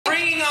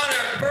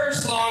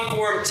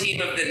support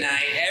team of the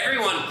night.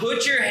 Everyone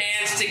put your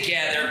hands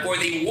together for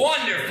the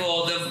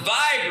wonderful, the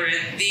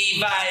vibrant, the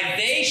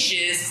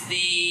vivacious,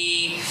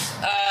 the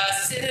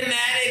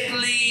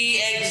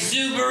cinematically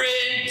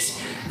exuberant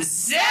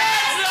Zazel!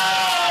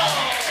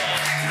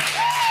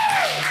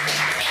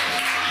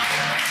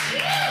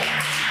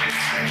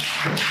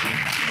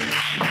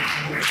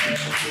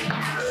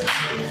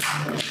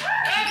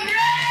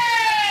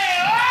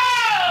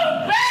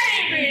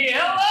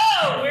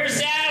 Hello, we're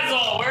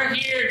Zazel. We're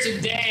here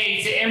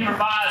today to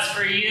improvise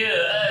for you.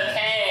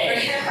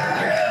 Okay.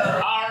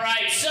 All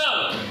right, so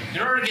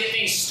in order to get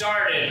things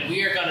started,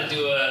 we are going to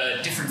do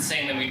a different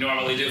thing than we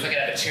normally do. If I could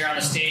have a chair on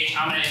the stage,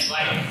 I'm going to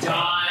invite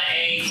Don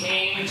A.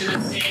 King to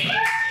the stage.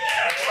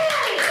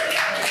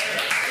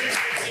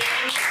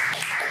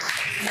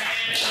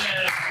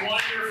 And a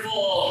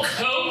wonderful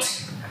coat.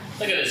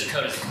 Look at this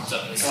coat as it comes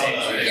up to the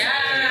stage.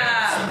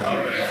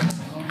 Yeah.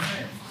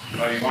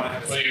 Oh, you want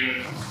it?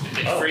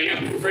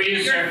 For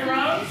you,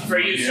 sir. For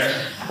you,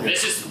 sir.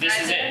 This is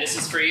it. This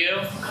is for you.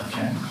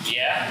 Okay.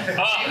 Yeah.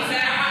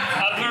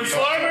 Oh, a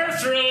performer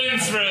through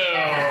and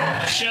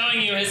through,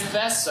 showing you his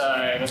best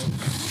side.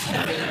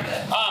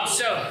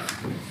 So,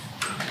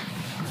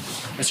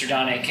 Mr.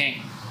 Don A.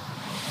 King.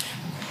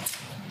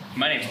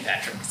 My name's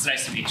Patrick. It's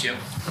nice to meet you.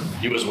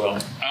 You as well.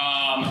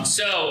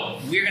 So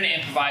we're gonna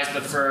improvise,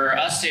 but for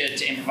us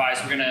to improvise,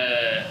 I'm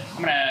gonna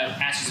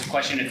ask you some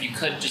question. If you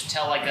could just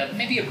tell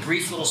maybe a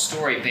brief little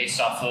story based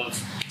off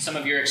of some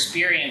of your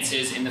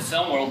experiences in the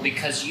film world,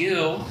 because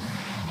you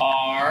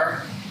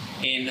are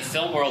in the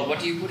film world. What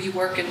do you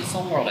work in the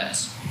film world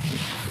as?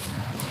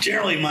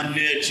 Generally, my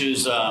niche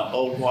is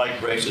old white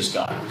racist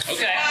guy.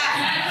 Okay.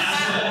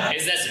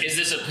 Is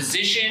this a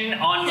position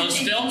on most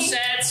film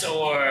sets,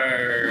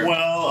 or?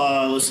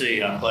 Well, let's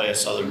see. I play a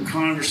Southern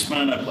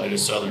congressman. I played a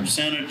Southern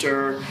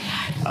senator.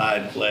 I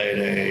played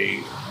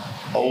a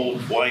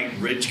old white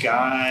rich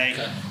guy.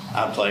 Okay.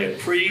 I play a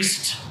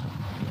priest.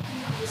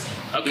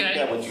 Okay. Do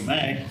that what you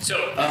may. So,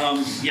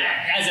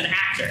 yeah. As an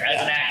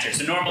actor.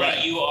 So normally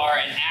Right. you are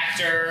an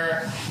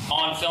actor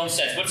on film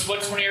sets.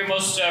 What's one of your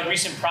most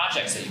recent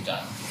projects that you've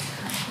done?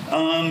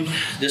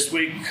 This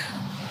week,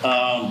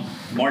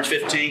 March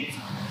 15th,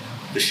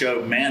 the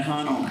show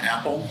Manhunt on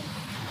Apple,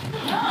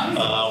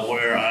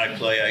 where I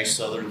play a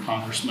Southern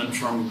congressman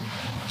from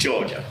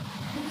Georgia.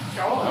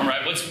 All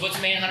right.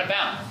 What's Manhunt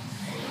about?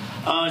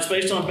 It's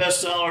based on a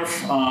bestseller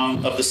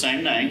of the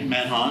same name,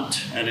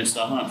 Manhunt, and it's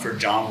the hunt for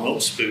John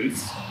Wilkes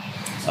Booth,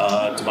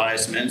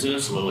 Tobias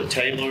Menzies, Lily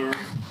Taylor,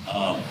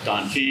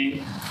 Don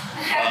King,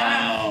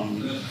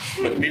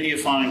 with many a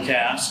fine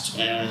cast,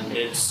 and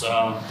it's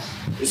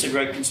a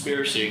great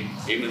conspiracy.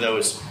 Even though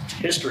it's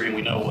history and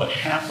we know what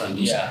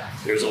happens,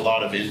 there's a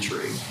lot of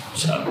intrigue.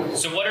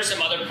 So what are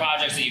some other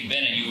projects that you've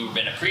been in? You've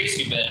been a priest,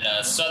 you've been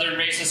a Southern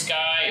racist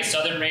guy, a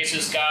Southern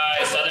racist guy,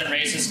 a Southern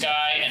racist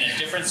guy, and a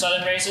different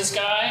Southern racist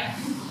guy?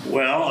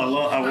 Well,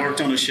 I worked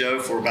on a show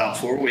for about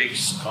 4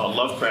 weeks called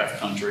Lovecraft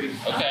Country.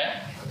 Okay.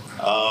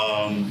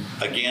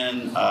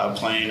 Again,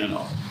 playing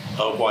a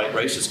white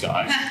racist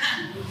guy.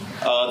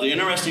 The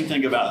interesting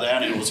thing about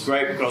that, and it was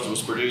great because it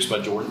was produced by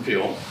Jordan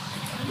Peele,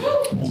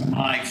 one of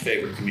my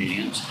favorite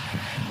comedians,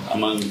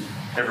 among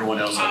everyone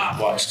else I've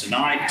watched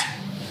tonight.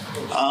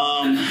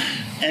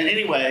 And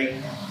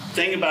anyway,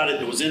 thing about it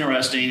that was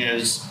interesting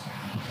is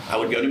I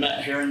would go to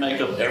hair and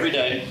makeup every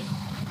day,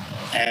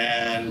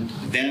 and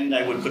then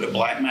they would put a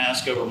black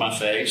mask over my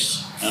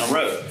face and a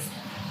robe.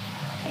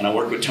 And I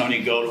worked with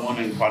Tony Goldwyn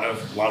and quite a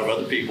lot of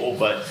other people,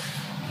 but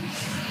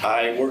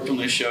I worked on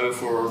this show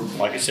for,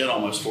 like I said,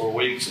 almost 4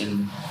 weeks,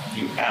 and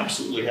you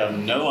absolutely have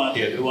no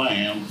idea who I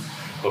am,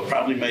 but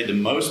probably made the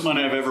most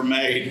money I've ever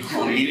made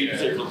on any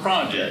particular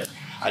project.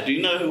 I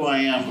do know who I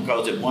am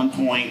because at one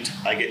point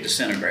I get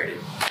disintegrated.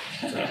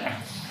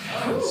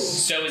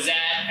 So is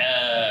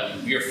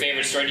that your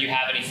favorite story? Do you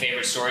have any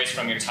favorite stories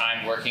from your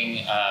time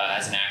working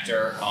as an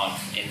actor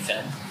in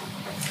film?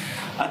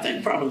 I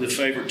think probably the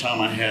favorite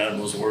time I had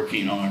was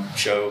working on a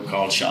show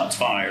called Shots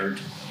Fired.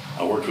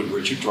 I worked with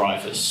Richard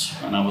Dreyfuss,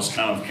 and I was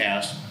kind of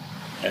cast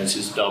as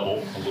his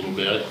double a little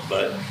bit,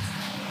 but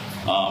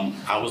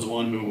I was the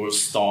one who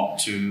was thought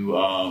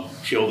to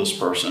kill this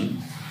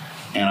person.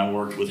 And I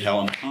worked with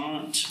Helen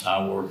Hunt.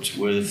 I worked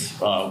with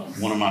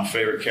one of my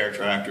favorite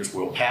character actors,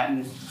 Will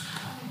Patton.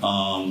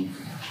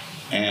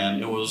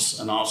 And it was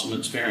an awesome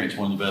experience,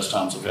 one of the best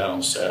times I've had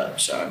on set.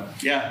 So,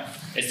 yeah.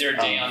 Is there a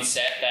day on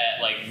set that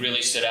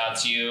really stood out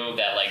to you,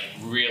 that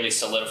really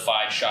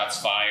solidified Shots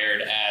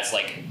Fired as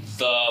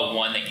the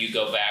one that you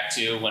go back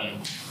to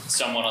when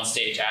someone on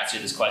stage asks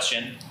you this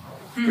question?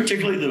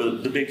 Particularly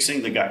the big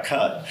scene that got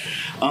cut.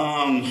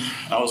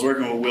 I was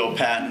working with Will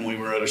Patton. We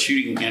were at a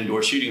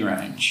indoor shooting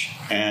range.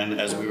 And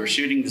as we were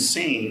shooting the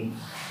scene,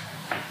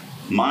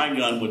 my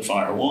gun would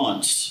fire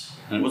once,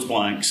 and it was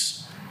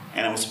blanks,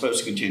 and I was supposed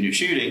to continue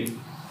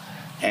shooting.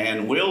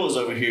 And Will is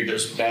over here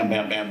just bam,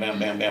 bam, bam, bam,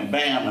 bam, bam,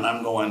 bam, and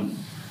I'm going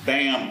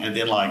bam, and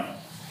then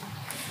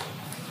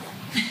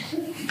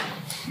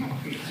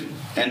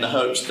and the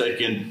hopes they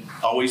can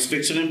always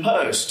fix it in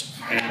post.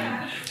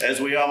 And as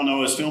we all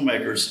know as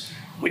filmmakers,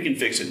 we can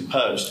fix it in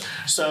post.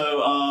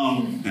 So,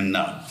 and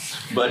no.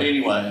 But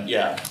anyway,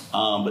 yeah.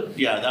 But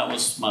yeah, that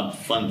was my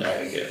fun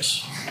day, I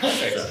guess.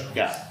 So,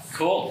 yeah.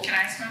 Cool. Can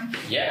I ask one?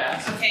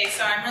 Yeah. Okay,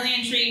 so I'm really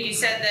intrigued. You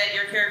said that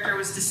your character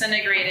was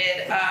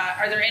disintegrated.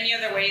 Are there any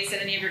other ways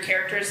that any of your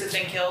characters have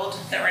been killed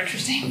that were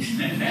interesting?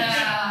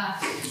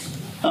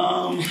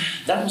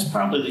 That was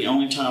probably the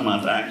only time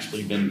I've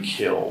actually been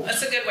killed.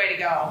 That's a good way to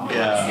go.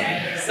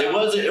 Yeah.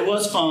 So, It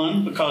was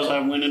fun because I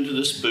went into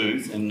this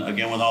booth, and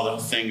again with all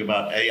the thing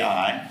about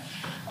AI,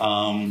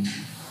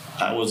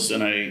 I was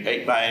in a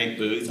 8x8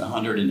 booth,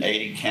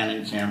 180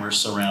 Canon cameras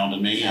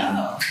surrounding me,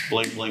 and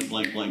blink, blink,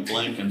 blink, blink,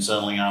 blink, and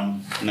suddenly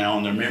I'm now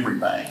in their memory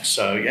bank.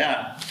 So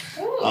yeah.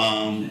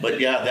 But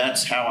yeah,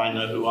 that's how I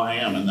know who I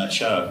am in that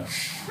show.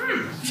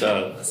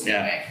 So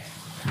yeah.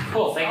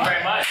 Cool. Thank you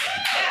very much.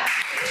 Yeah.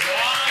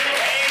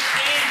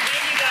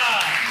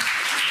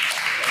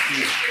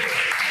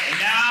 And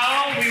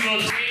now we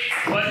will take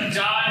what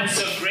Don has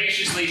so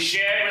graciously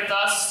shared with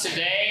us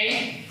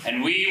today,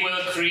 and we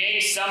will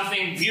create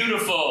something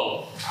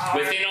beautiful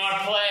within our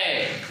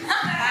play.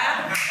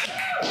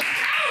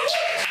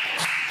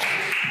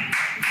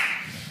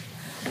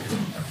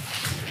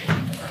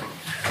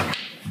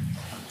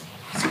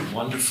 It's a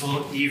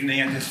wonderful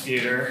evening at the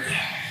theater,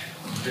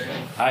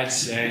 I'd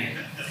say.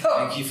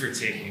 Thank you for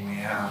taking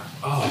me out.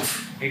 Oh,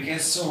 it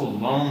gets so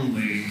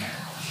lonely.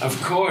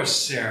 Of course,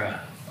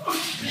 Sarah.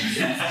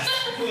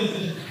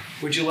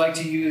 Would you like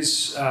to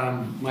use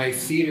my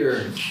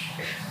theater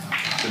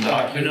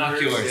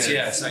binoculars?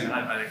 Yes.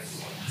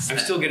 I'm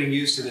still getting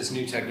used to this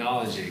new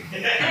technology.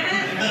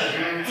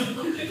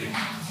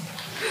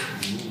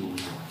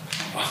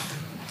 What?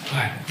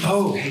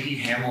 Oh. Peggy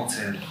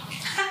Hamilton.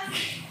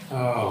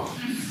 Oh.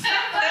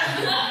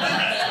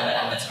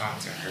 I want to talk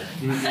to her.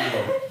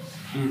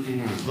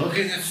 Look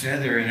at the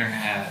feather in her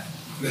hat.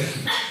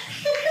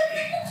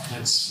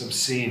 That's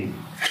obscene.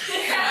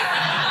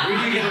 Where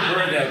did you get a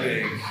bird that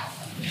big?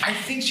 I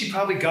think she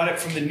probably got it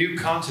from the new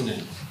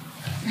continent.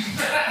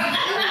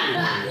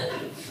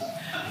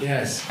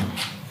 Yes.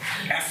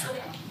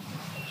 Africa.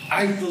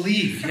 I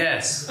believe,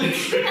 yes.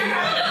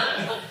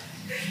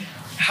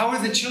 How are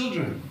the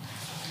children?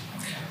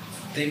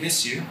 They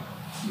miss you.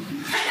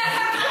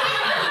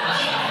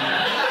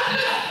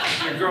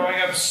 You're growing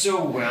up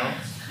so well.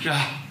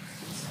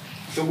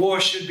 The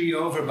war should be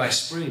over by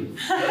spring.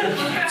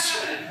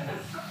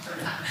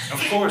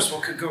 Of course,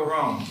 what could go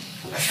wrong?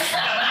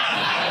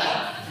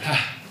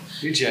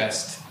 You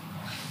jest.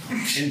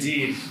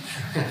 Indeed.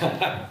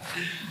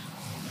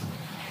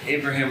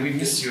 Abraham, we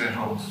miss you at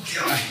home.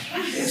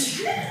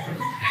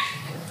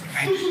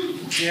 I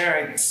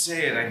dare I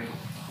say it,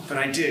 but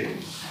I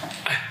did.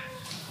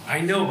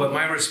 I know, but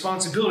my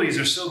responsibilities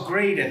are so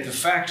great at the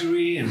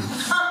factory and...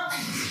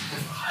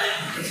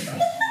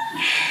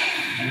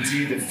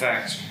 Indeed, the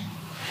factory.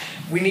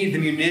 We need the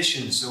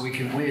munitions so we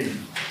can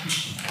win.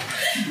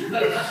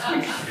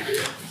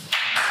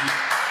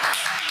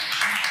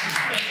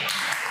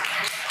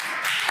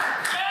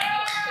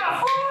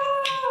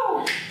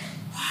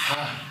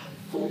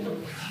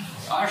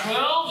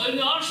 Well, then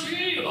I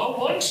see.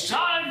 Once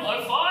time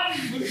I find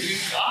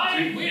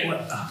I win.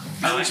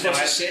 Are we supposed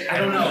to say? I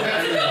don't know.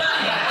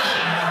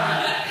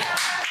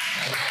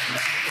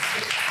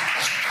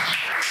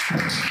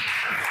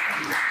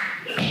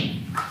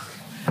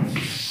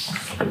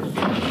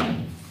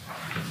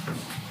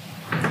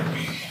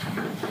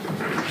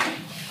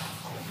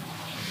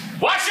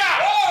 Watch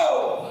out!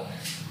 Whoa!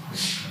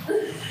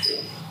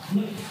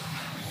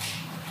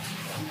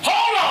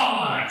 Hold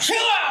on!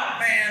 Chill out,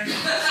 man!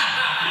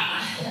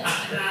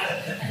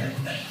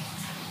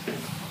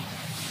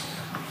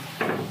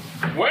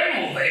 When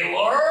will they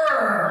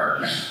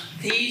learn?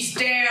 These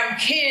damn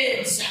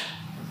kids.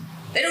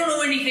 They don't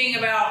know anything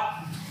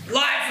about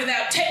life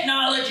without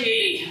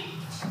technology.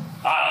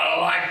 I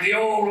like the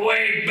old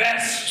way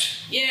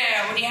best.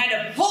 Yeah, when you had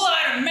to pull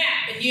out a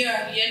map and you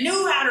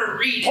knew how to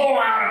read it. Pull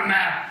out a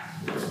map.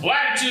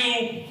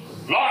 Latitude,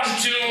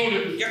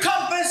 longitude. Your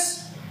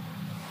compass,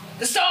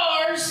 the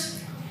stars.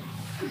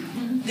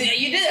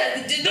 You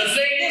did this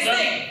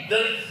thing.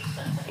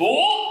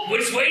 Oh,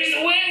 which way's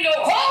the wind go?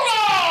 Hold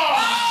on!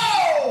 Oh!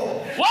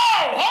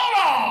 Whoa, hold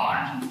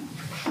on!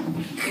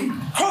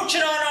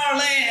 Encroaching on our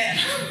land.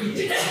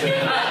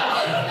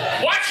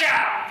 Watch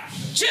out!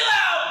 Chill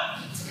out.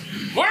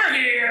 We're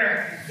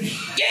here.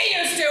 Get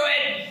used to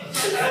it.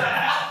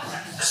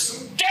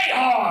 Stay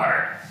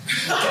hard.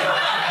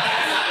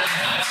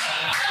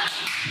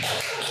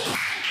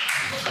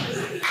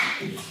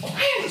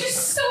 I'm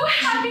just so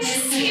happy to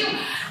see you. I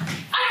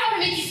don't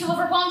want to make you feel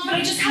overwhelmed, but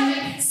I just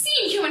haven't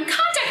seen human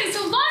contact in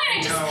so long,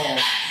 and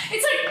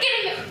it's like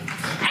getting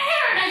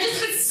air, and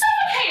it's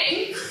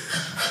suffocating.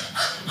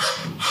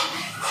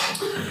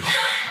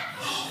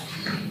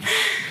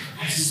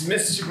 I just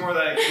missed you more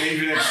than I can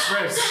even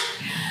express.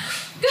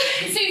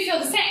 Good, so you feel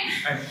the same.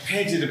 I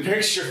painted a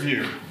picture of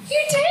you.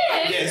 You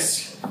did?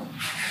 Yes.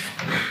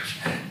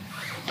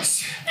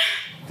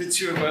 The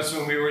two of us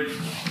when we were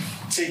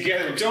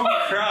together. Don't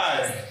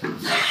cry. I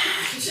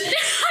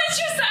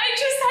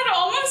just had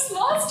almost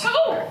lost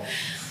hope.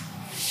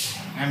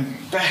 I'm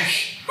back.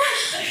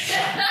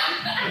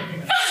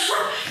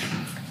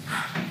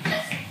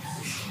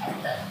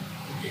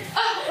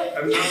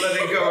 I'm not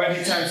letting go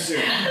anytime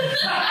soon.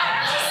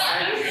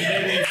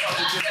 Maybe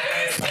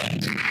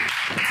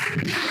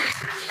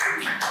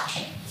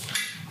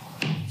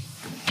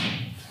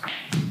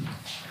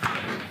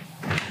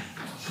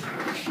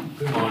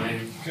Good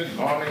morning. Good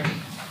morning.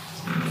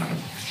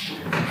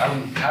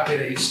 I'm happy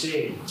that you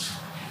stayed.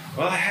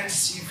 Well, I had to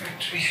see your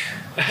factory.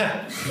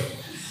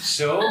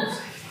 So,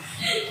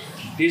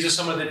 these are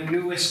some of the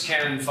newest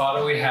cannon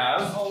fodder we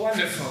have. Oh,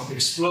 wonderful.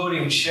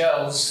 Exploding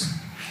shells.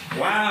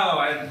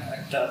 Wow,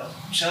 the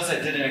shells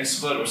that didn't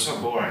explode were so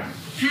boring.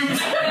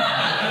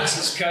 This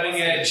is cutting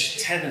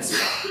edge. Tennis.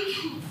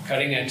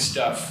 Cutting edge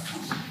stuff.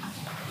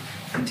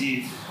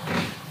 Indeed.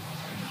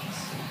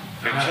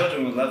 Your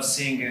children would love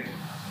seeing it.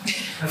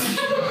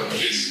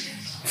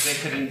 If they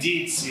could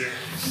indeed see it.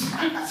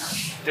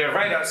 They're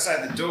right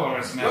outside the door,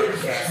 as a matter of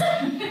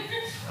fact.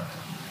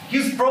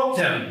 You broke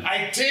them.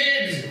 I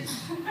did!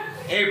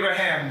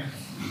 Abraham.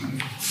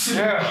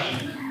 Yeah.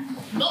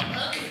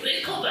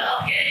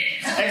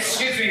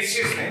 Excuse me.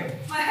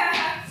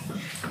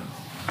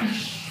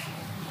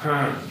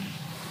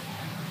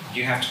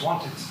 You have to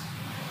want it.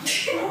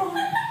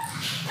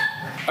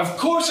 Of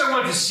course I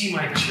want to see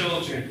my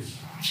children.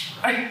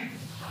 I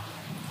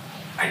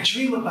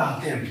dream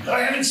about them, but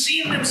I haven't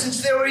seen them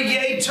since they were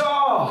yay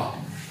tall.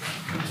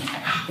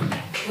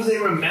 Will they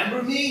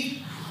remember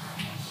me?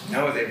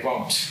 No, they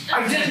won't.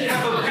 I didn't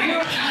have a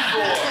beard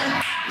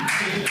before.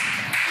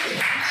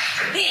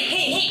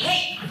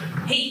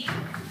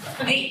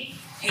 Hey,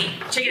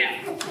 check it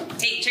out.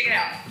 Hey, check it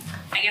out.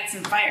 I got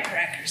some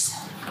firecrackers.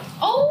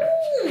 Oh,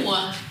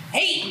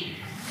 Hey!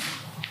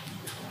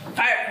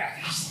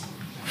 Firecrackers.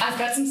 I've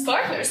got some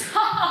sparklers.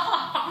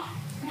 I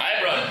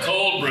brought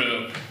cold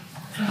brew.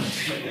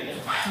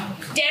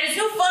 Dad, it's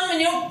no fun when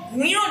you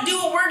don't do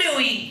what we're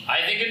doing.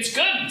 I think it's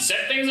good.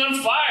 Set things on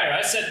fire.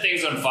 I set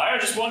things on fire.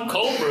 Just one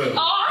cold brew. Oh,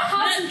 I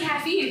have some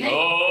caffeine.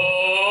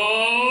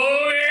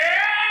 Oh, yeah!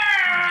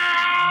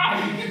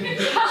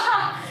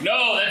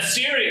 No, that's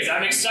serious.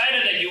 I'm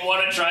excited that you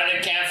want to try the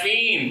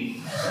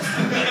caffeine.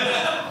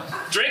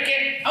 Drink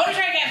it. I want to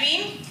try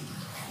caffeine.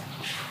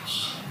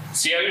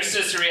 See how your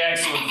sister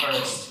reacts to it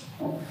first.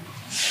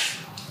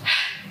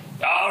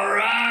 All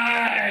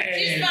right.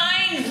 She's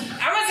fine.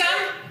 I want some.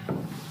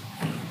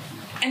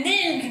 And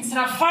then we can set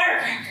off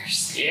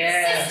firecrackers.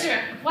 Yeah.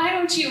 Sister, why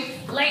don't you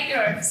light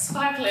your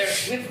sparkler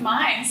with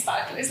my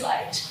sparkler's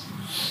light?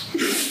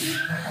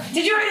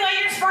 Did you already light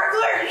your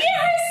sparkler?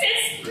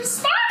 Yes, it's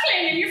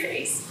sparkling in your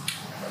face.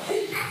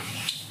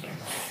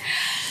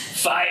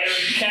 Fire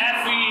and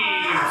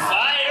caffeine.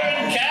 Fire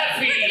and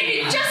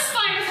caffeine. Just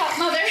fine without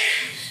Mother.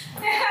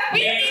 We don't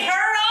need her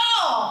at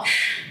all.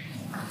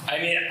 I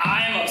mean,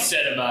 I'm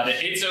upset about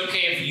it. It's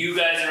okay if you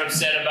guys are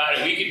upset about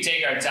it. We can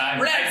take our time.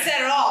 We're not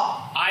upset at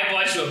all. I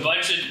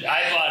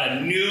bought a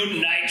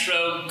new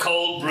nitro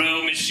cold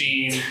brew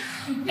machine,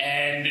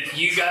 and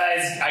you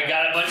guys, I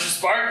got a bunch of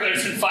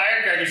sparklers and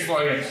firecrackers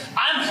for you.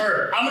 I'm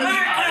hurt. I'm gonna be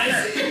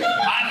honest.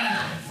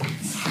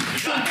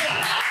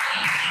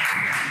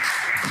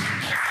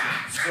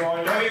 So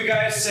I know you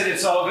guys said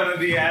it's all going to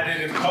be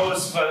added in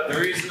post, but the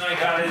reason I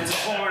got into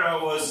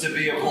porno was to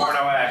be a porno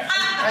actor.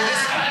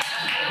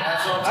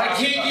 That's what I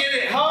can't get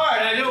it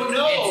hard. I don't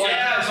know.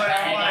 Yeah, but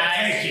I want to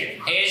take it.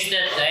 Here's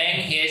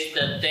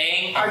the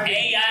thing.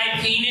 AI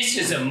penis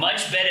is a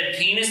much better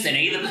penis than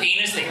either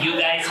penis that you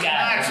guys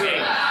got. Okay?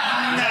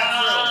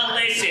 No,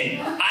 listen.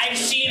 I've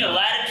seen a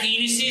lot of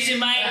penises in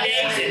my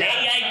days, and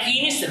AI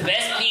penis, the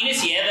best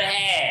penis you ever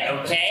had.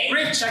 Okay?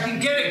 Rich, I can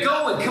get it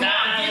going. Come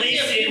on, give me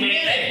a few Listen,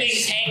 man, that minutes.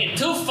 thing's hanging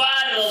too far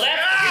to the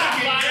left,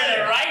 too far to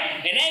the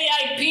right. An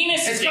AI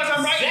penis It's is 'cause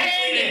I'm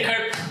exactly the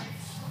right-handed.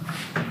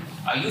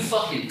 Are you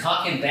fucking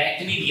talking back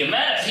to me? The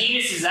amount of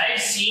penises I've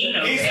seen.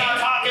 Okay? He's not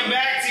talking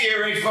back to you,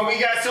 Rich, but we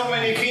got so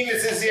many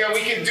penises here.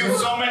 We can do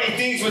so many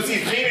things with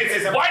these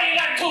penises. Why do you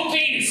got two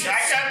penises? I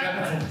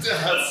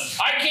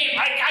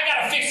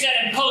gotta fix that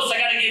in post. I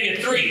gotta give you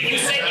 3. You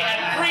said you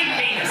had 3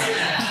 penises.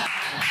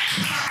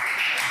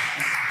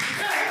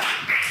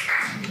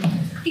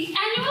 The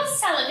annual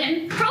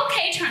Saladin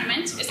croquet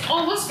tournament is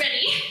almost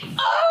ready.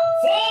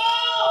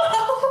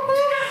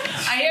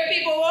 I hear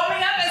people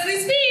warming up as we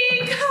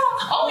speak.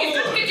 Oh, you've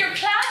got to get your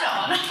plaid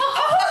on.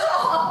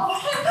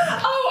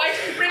 I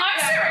didn't bring I'm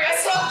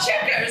serious. 12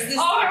 checkers. This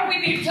Oh, no, we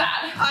need plaid.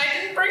 I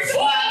didn't bring the Oh,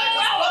 plaid. I just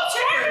well, love that's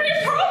not checkers. a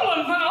problem,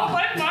 but I'll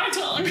bite my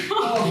tongue.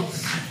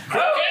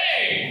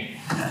 Okay.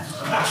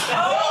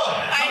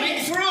 Oh, Coming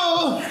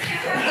through.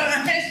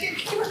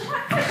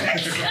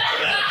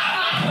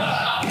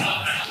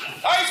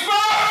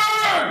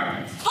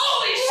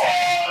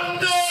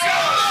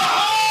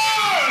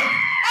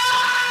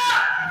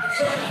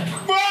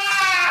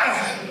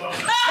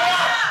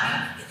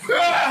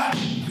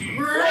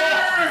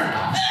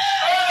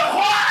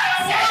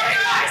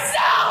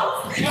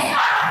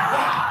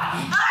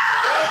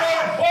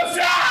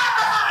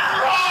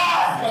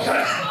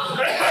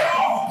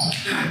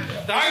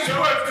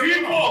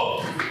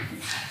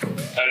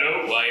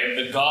 am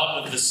the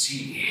god of the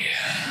sea,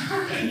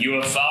 and you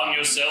have found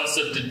yourselves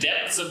at the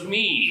depths of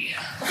me.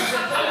 You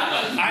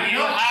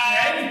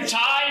have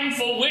time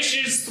for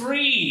wishes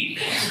 3.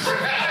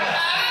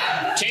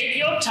 Take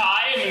your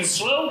time and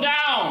slow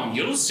down.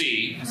 You'll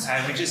see.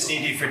 We just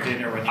need you for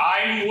dinner with you.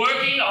 I'm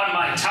working on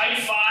my Type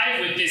 5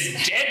 with this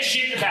dead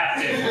ship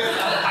captain.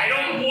 I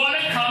don't want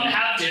to come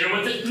have dinner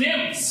with the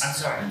nymphs. I'm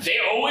sorry. They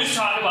always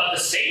talk about the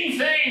same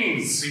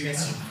things. We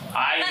miss you.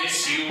 I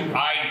miss you.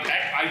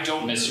 I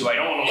don't miss you. I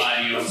don't want to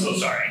lie to you. I'm so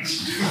sorry.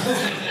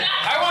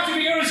 I want to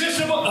be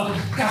irresistible. Oh,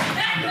 God.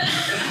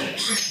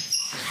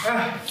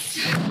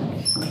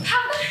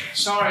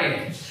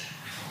 Sorry.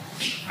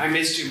 I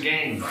missed your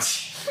game.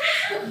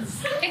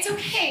 It's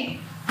okay.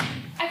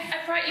 I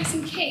brought you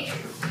some cake.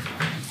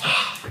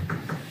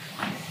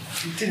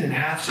 You didn't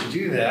have to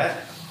do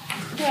that.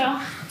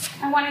 Well,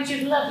 I wanted you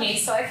to love me,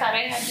 so I thought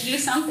I had to do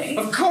something.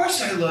 Of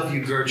course I love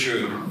you,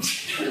 Gertrude.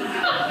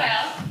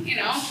 Well, you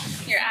know,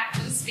 your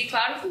actions speak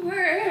louder than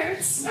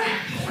words.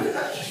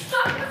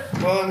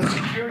 Well, I'm a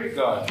security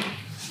guard.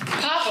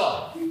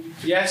 Papa,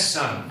 Yes,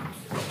 son.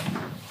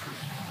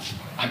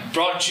 I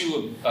brought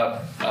you a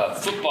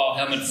football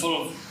helmet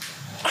full of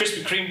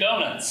Krispy Kreme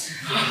donuts.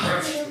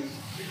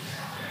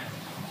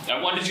 I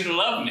wanted you to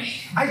love me.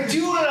 I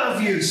do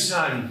love you,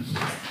 son.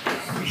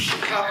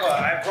 Papa,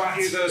 I brought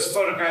you those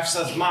photographs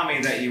of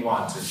Mommy that you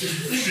wanted.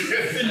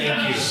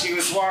 Thank you. She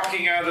was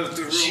walking out of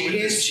the room. She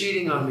is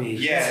cheating on me.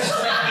 Yes.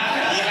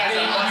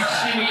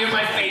 You're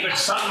my favorite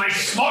son, my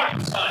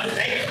smart son.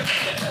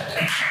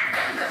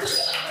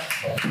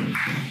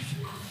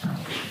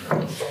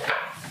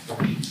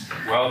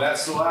 Well,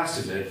 that's the last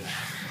of it.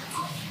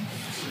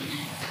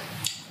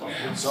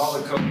 It's all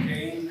the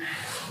cocaine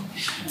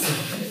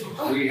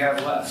we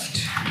have left.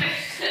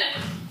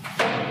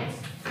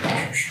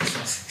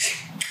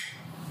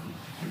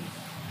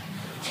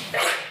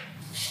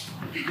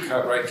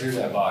 Cut right through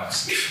that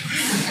box. I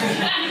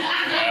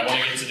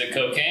want to get to the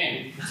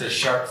cocaine. It's a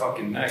sharp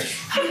fucking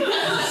knife.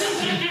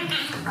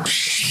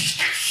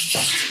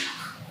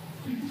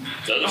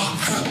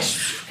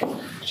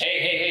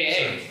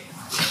 Hey.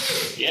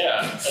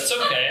 Yeah, that's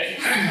okay.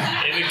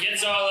 If it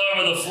gets all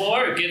over the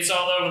floor, it gets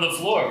all over the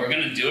floor. We're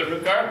going to do it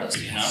regardless,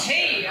 you know?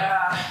 Hey,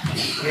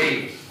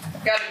 Hey.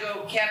 gotta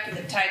go captain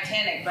the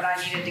Titanic, but I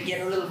needed to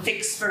get a little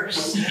fix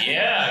first.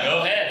 Yeah, go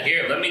ahead.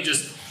 Here, let me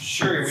just...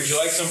 Sure, would you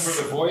like some for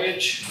the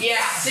voyage? Yeah,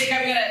 I think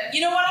I'm gonna.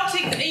 You know what? I'll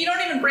take. You don't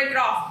even break it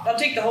off. I'll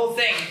take the whole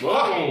thing.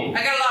 Whoa.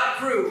 I got a lot of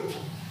crew.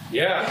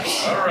 Yeah.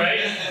 All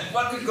right.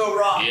 What could go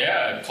wrong?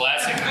 Yeah,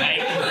 classic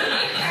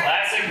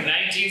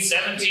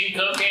 1917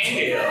 cocaine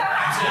deal.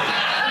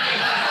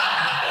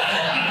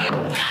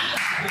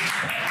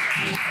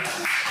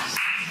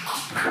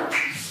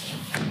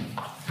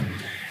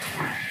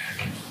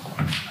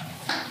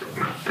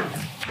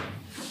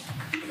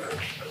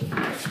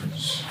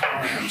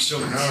 I'm so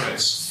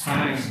nervous.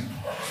 Fine.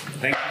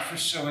 Thank you for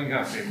showing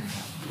up.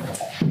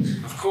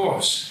 Of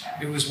course,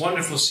 it was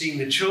wonderful seeing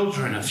the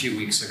children a few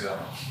weeks ago.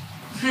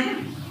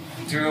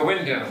 Through a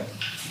window.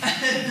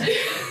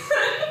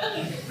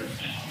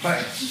 But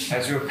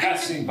as we were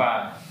passing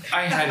by,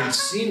 I hadn't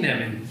seen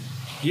them in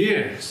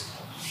years.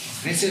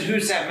 They said,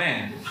 "Who's that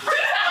man?"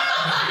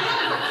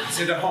 I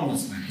said, "A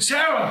homeless man."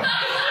 Sarah!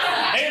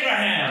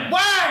 Abraham!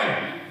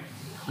 Why?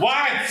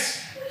 What?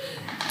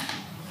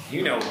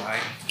 You know why.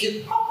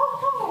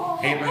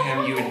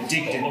 Abraham, you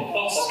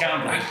indignant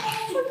scoundrel.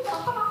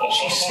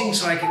 She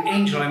sings like an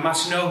angel. I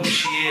must know who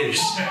she is.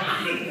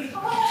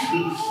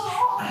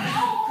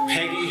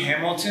 Peggy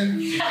Hamilton?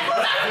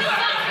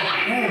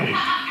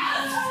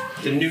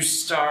 The new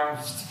star of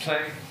the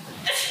play?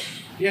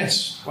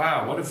 Yes.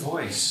 Wow, what a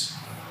voice.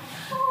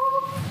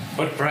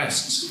 What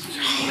breasts.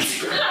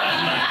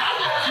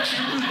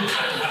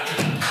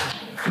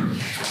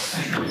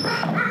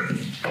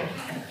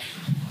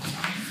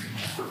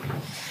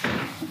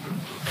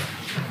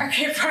 I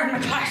can't find my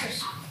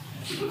glasses.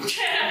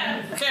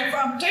 Can't find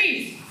my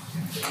teeth.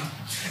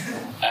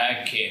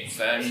 I can't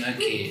find my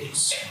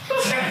kids.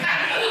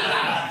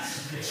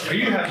 Are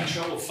you having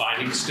trouble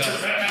finding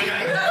stuff?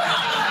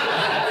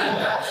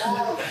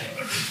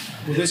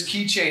 Well, this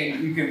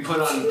keychain you can put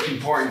on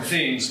important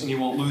things and you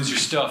won't lose your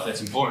stuff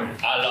that's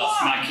important. I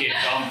lost my kids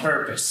on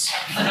purpose.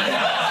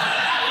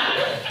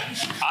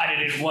 I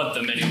didn't want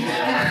them anymore.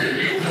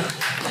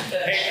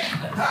 Hey,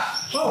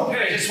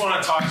 I just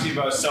want to talk to you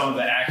about some of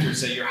the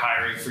actors that you're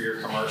hiring for your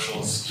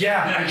commercials.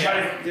 Yeah,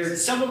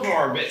 Some of them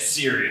are a bit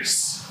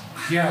serious.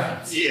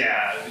 Yeah.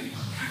 Yeah.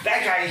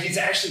 That guy, he's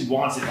actually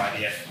wanted by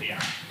the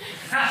FBI.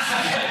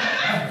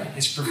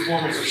 His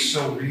performance is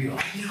so real.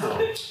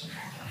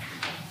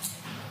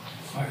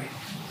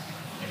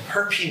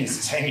 Her penis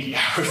is hanging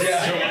out.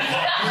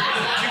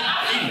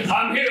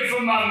 I'm here for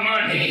my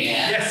money.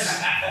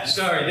 Yes.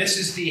 Sorry, this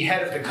is the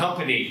head of the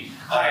company.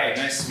 Hi,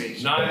 nice to meet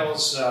you.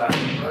 Niles, I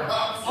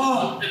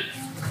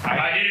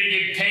didn't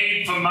get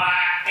paid for my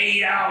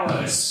 8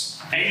 hours,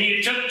 and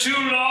you took too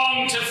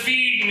long to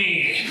feed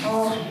me.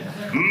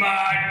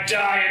 My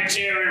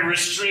dietary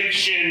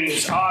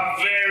restrictions are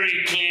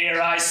very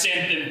clear. I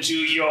sent them to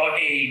your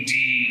AD.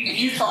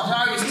 You thought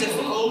I was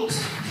difficult.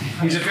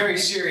 He's a very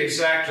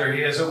serious actor.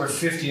 He has over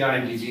 50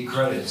 IMDb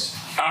credits.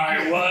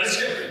 I was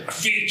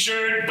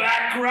featured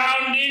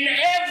background in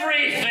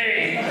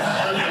everything.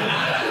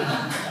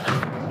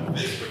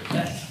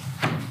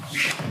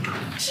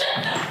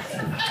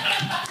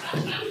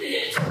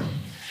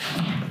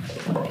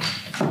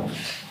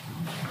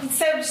 It's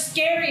so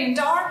scary and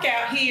dark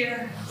out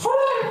here.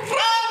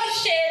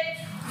 Oh shit!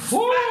 I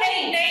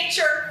hate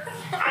nature.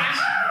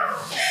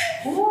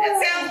 That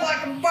sounds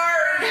like a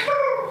bird.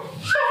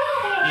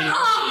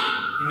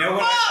 You know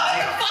what? Oh,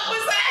 what the fuck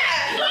was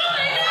that? Oh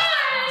my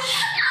gosh!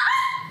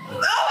 Oh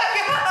my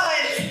god!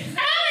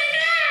 Oh my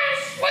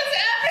gosh! What's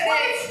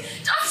happening?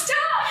 Don't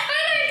stop!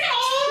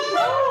 Oh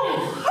my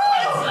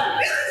gosh!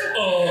 This is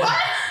Oh.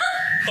 what?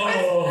 Oh.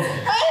 Oh.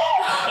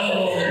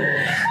 Oh.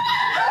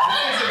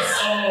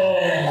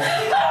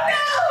 Oh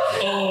no!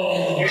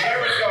 Oh. You hear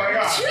what's going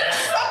on?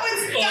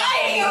 Someone's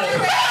dying over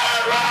there.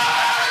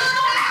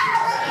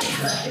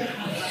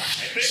 I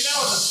think that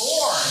was a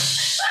porn.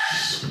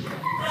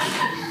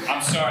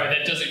 I'm sorry,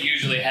 that doesn't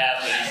usually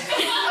happen.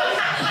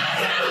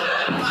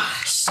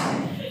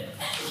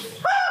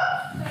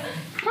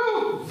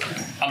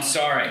 I'm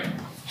sorry.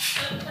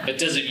 That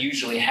doesn't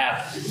usually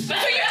happen. That's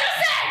what you just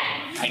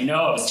said! I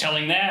know, I was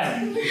telling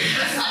them.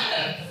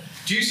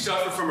 Do you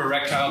suffer from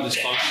erectile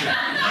dysfunction?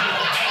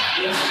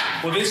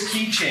 Well, this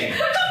keychain.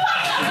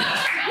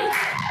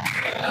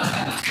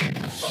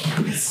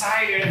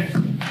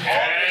 Poseidon.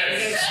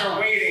 Yes. We're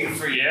waiting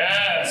for you.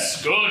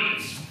 Yes, good.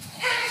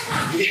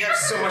 We have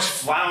so much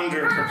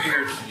flounder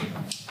prepared for you.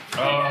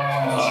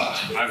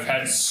 Oh, I've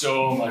had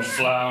so much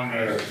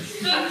flounder.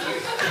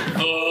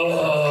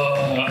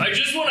 Oh, I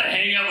just want to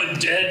hang out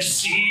with dead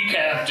sea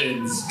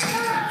captains.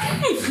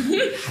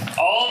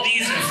 All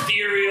these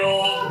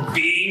ethereal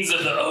beings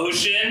of the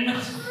ocean,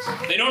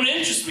 they don't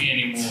interest me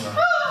anymore.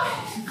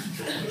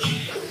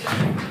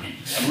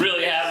 I'm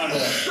really having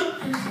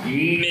a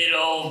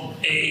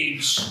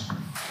middle-aged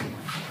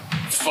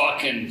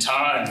fucking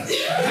time.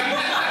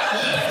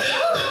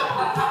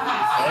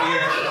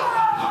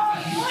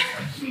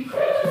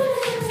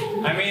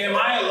 I mean, am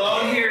I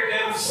alone here,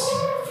 Nymphs?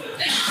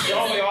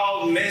 Don't we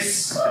all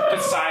miss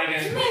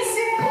Poseidon?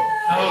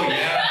 Oh,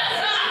 yeah.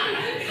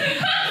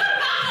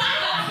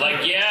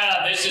 Like,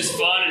 yeah, this is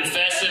fun and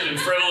festive and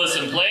frivolous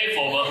and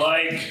playful, but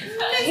like,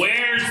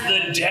 where's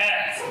the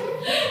depth?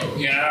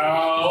 You know?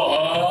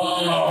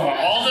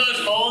 All those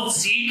old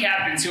sea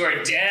captains who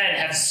are dead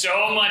have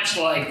so much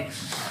like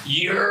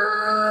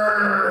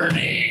yearning.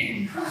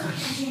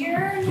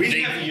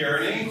 We have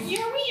yearning.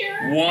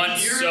 Want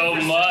so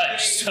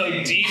much, so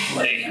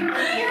deeply.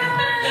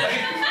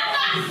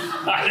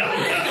 I don't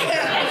know.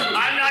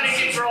 I'm not in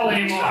control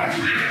anymore.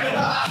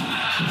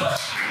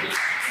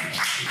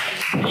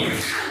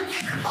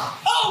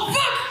 Oh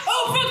fuck!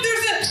 Oh fuck!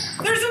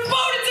 There's a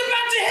boat. It's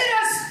about to hit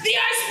us. The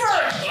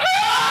iceberg.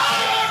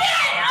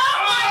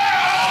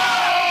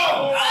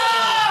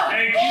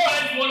 Hey, do you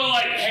guys want to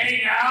like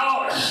hang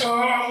out?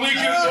 We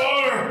can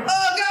water.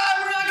 Oh god,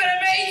 we're not gonna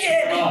make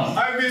it. I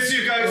miss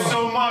you guys so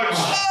much.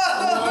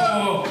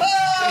 Oh.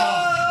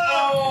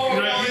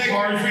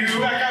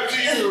 Back out to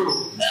you.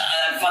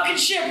 That fucking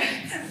ship.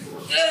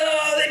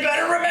 They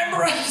better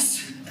remember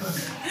us.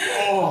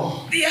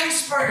 Oh. The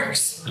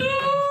icebergs.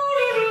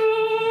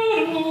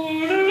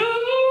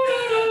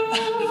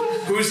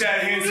 Who's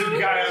that handsome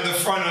guy on the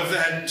front of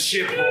that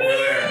ship over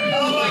there?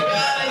 Oh my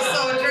god, I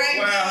saw a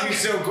dragon. Wow, he's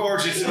so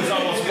gorgeous. It's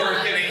almost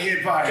worth getting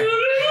hit by a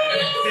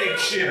big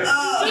ship.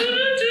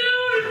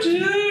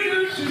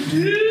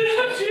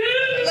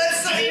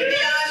 Let's leave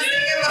beyond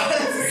sing of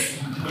us.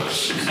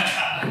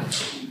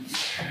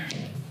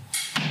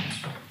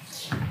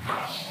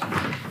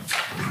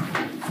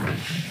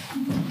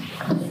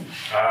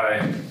 Hi.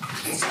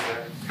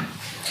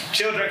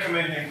 Children, come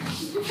in here.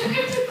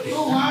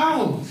 Oh,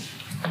 wow.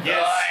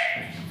 Yes.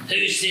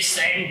 Who's this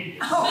then?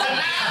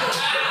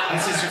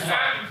 This is your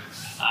friend.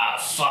 Ah,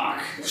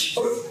 fuck.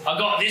 I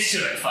got this to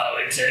look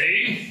forward to.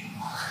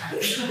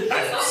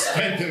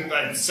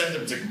 I'd send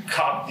him to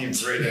Cockney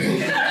Britain.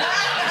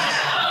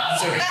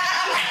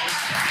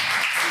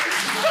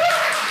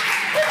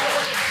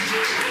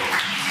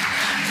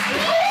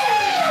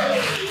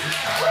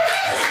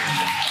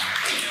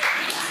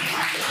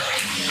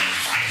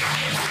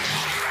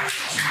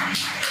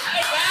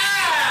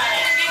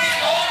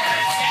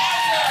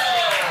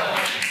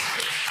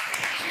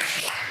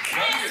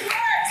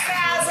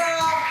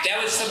 That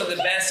was some of the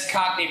best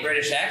Cockney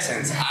British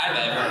accents I've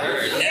ever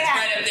heard. That's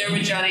right up there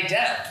with Johnny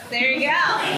Depp. There you go.